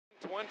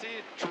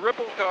120,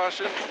 triple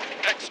caution,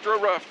 extra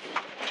rough.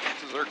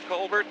 This is our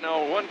culvert,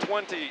 now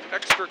 120,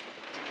 extra,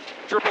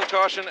 triple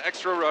caution,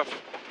 extra rough.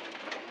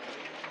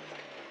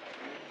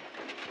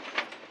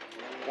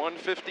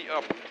 150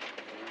 up.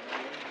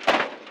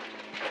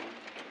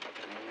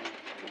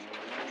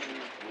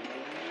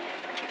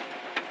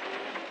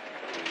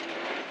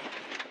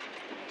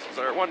 This is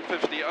our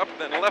 150 up,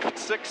 then left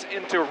 6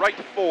 into right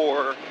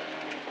 4.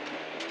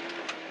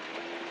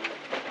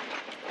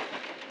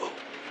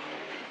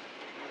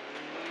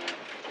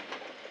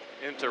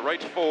 Into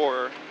right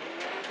 4.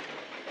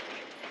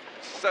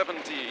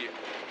 70.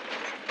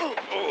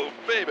 Oh,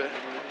 baby.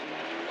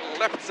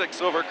 Left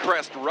 6 over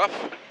crest,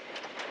 rough.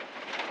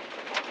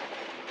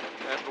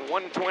 And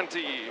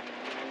 120.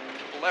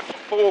 Left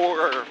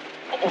 4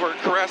 over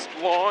crest,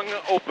 long,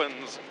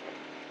 opens.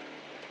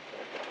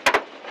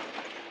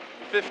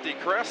 50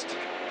 crest.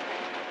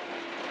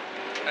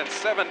 And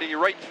 70,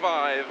 right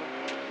 5.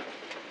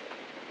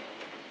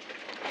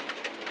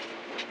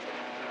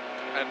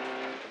 And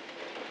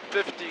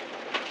 50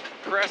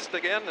 crest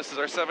again. This is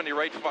our 70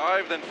 right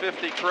 5, then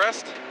 50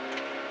 crest.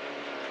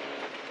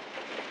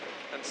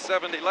 And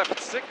 70 left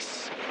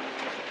 6.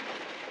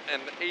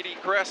 And 80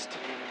 crest.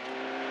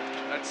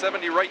 And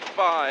 70 right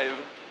 5.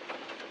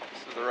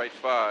 This is the right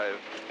 5.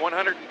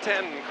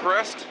 110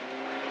 crest.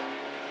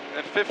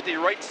 And 50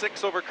 right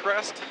 6 over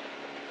crest.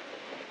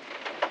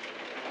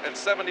 And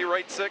 70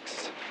 right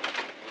 6.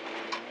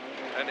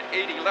 And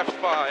 80 left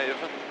 5.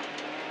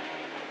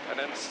 And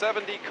then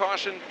 70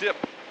 caution dip.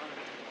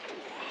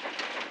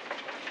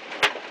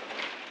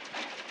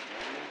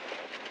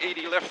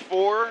 80 left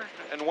 4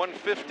 and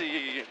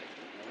 150.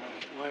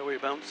 Why are we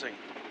bouncing?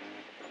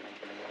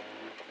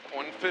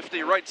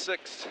 150 right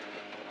 6.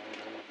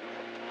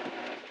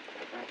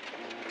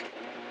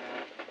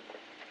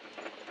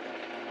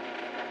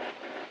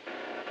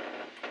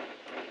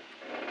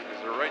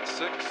 There's a right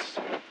 6.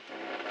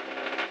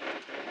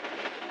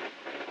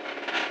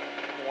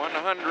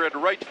 100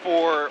 right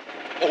 4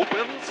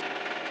 opens.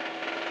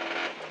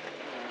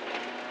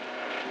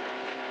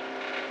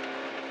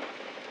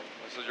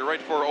 Your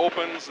right 4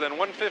 opens, then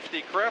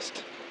 150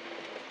 crest.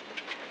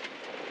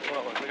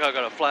 Well, I think I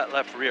got a flat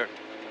left rear.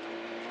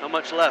 How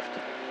much left?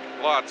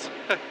 Lots.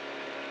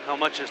 How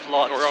much is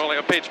lots? We're only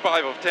on page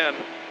 5 of 10.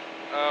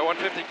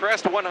 150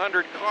 crest,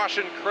 100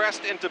 caution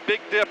crest into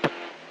big dip.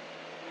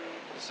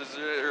 This is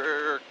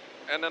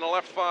and then a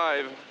left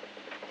 5.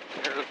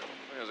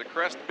 There's a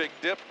crest, big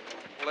dip,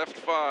 left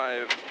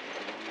 5.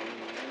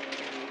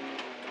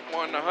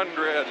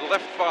 100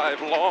 left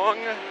 5 long.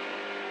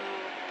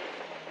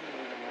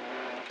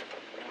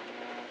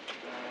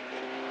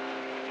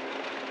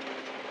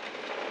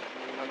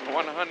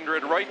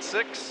 100 right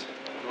 6.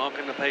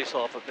 Knocking the pace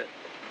off a bit.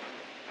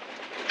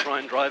 Try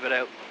and drive it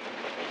out.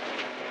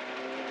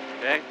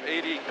 Okay.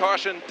 80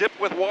 caution dip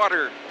with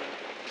water.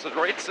 So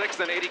right 6,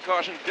 then 80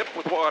 caution dip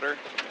with water.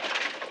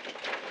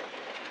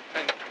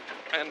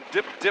 And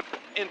dip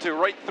into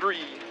right 3.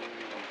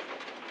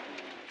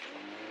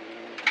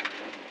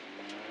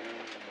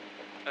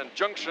 And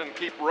junction,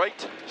 keep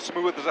right,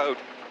 smooths out.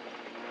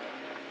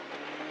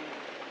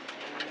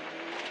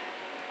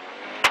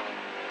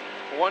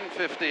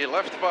 .150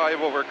 left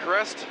 5 over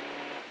crest.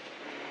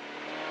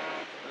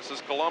 This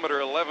is kilometer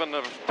 11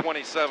 of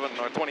 27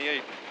 or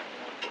 28.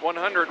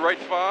 100 right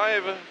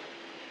 5.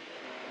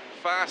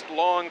 Fast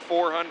long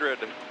 400.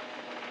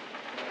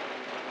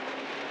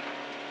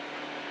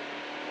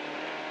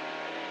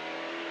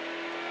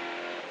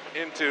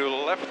 Into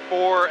left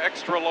 4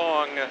 extra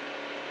long.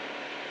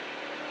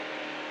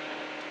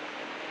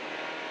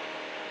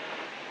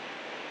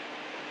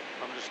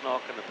 I'm just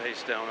knocking the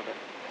pace down a bit.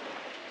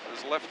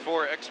 This is left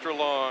 4 extra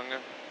long.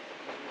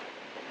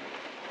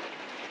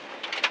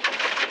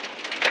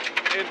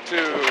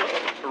 Into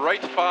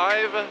right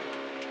 5.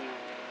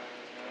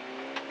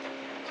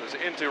 This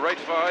is into right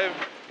 5.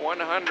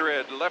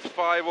 100 left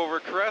 5 over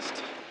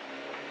crest.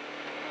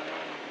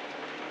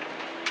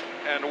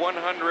 And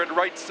 100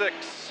 right 6.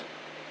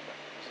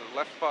 This is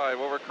left 5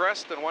 over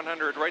crest and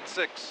 100 right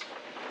 6.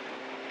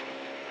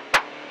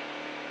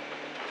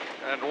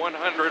 And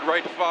 100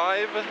 right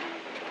 5.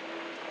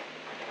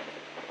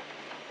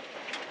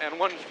 And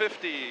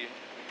 150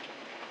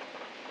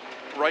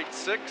 right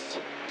 6.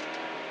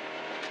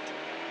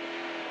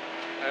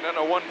 And then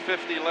a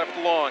 150 left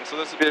long. So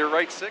this would be a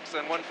right 6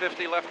 and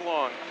 150 left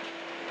long.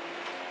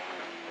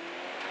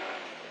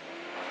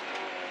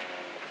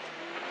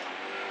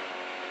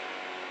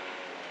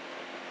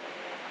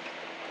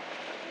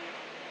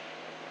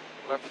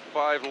 Left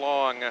 5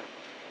 long.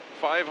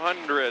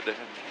 500.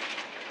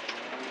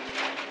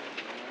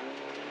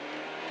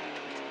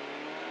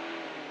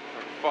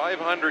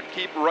 .500,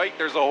 keep right,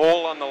 there's a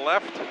hole on the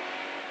left.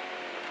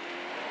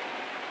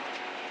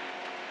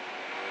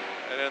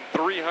 And then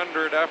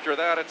 300 after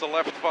that, it's a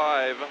left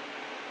 5.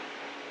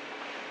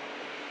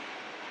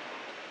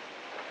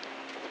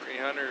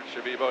 300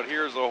 should be about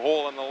here's a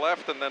hole on the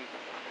left, and then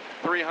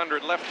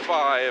 300 left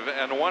 5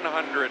 and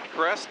 100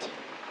 crest.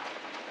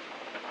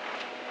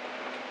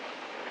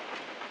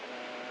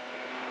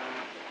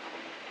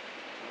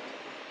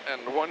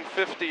 And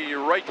 150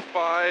 right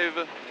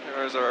 5.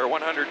 There's our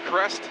 100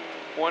 crest.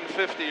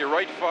 150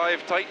 right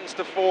 5 tightens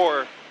to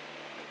 4.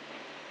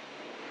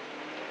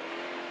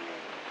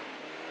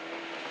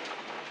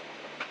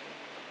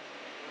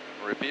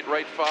 Repeat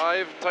right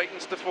 5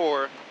 tightens to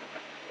 4.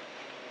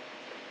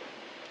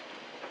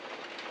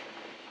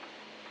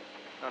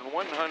 On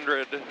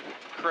 100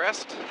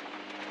 crest.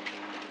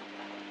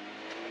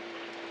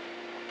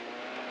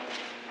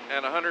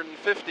 And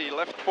 150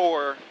 left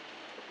 4.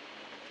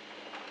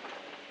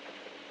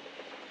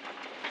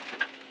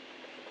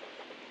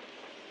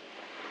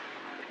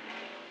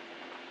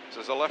 This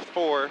is a left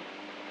 4.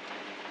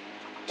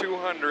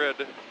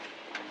 200.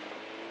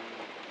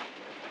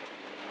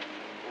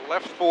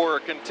 Left 4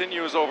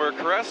 continues over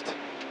crest.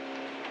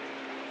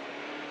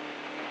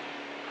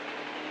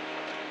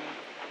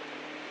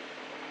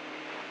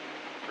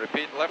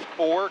 Repeat, left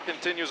 4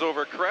 continues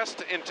over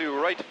crest into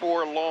right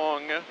 4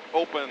 long,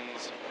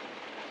 opens.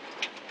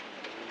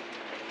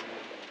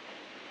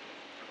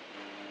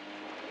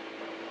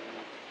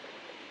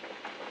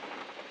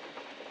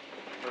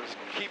 Let's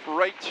keep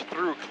right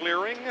through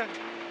clearing.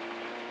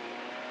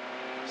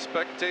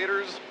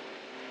 Spectators.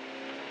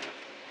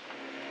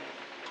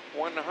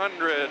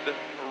 100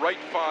 right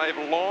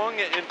 5 long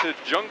into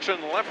junction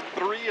left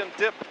 3 and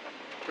dip.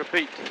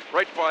 Repeat.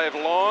 Right 5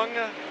 long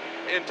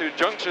into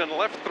junction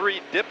left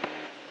 3 dip.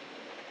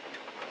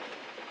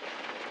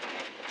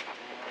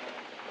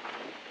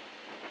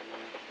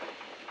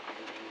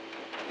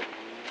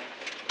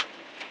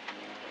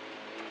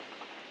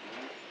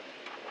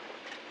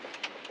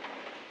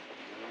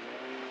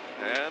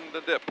 And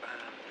the dip.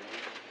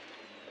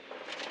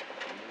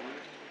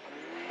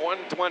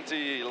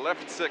 120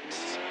 left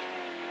 6.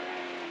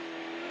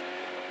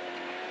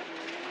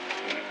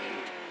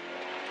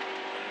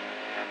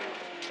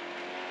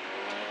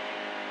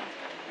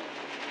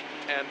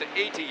 And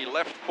 80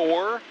 left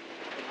 4.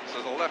 This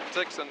is a left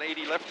 6 and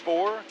 80 left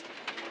 4.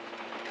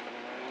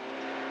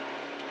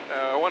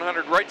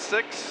 100 right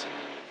 6.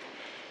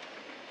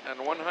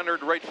 And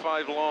 100 right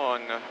 5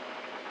 long.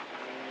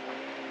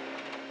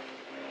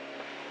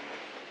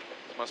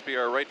 This must be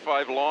our right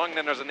 5 long.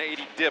 Then there's an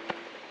 80 dip.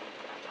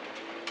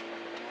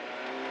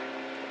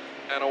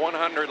 And a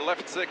 100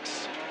 left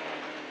 6.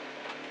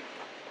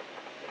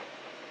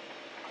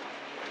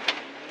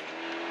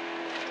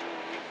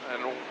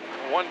 And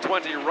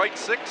 120 right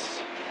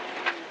 6.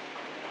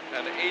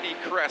 And 80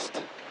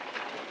 crest.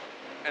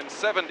 And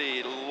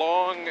 70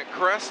 long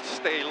crest,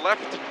 stay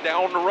left,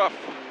 down rough.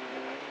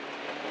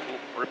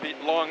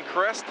 Repeat, long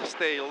crest,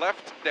 stay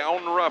left,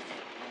 down rough.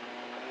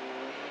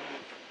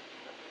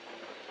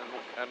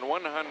 And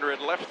 100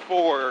 left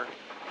 4.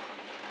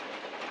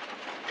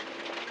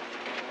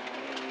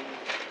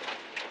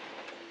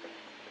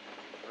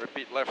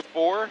 Repeat, left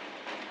 4.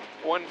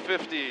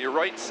 150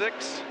 right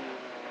 6.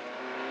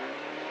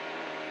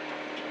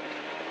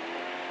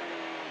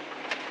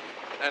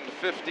 And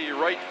 50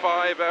 right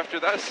 5 after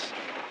this.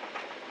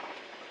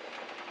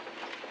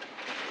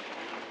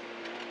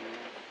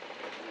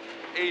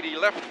 80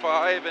 left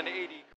 5 and 80.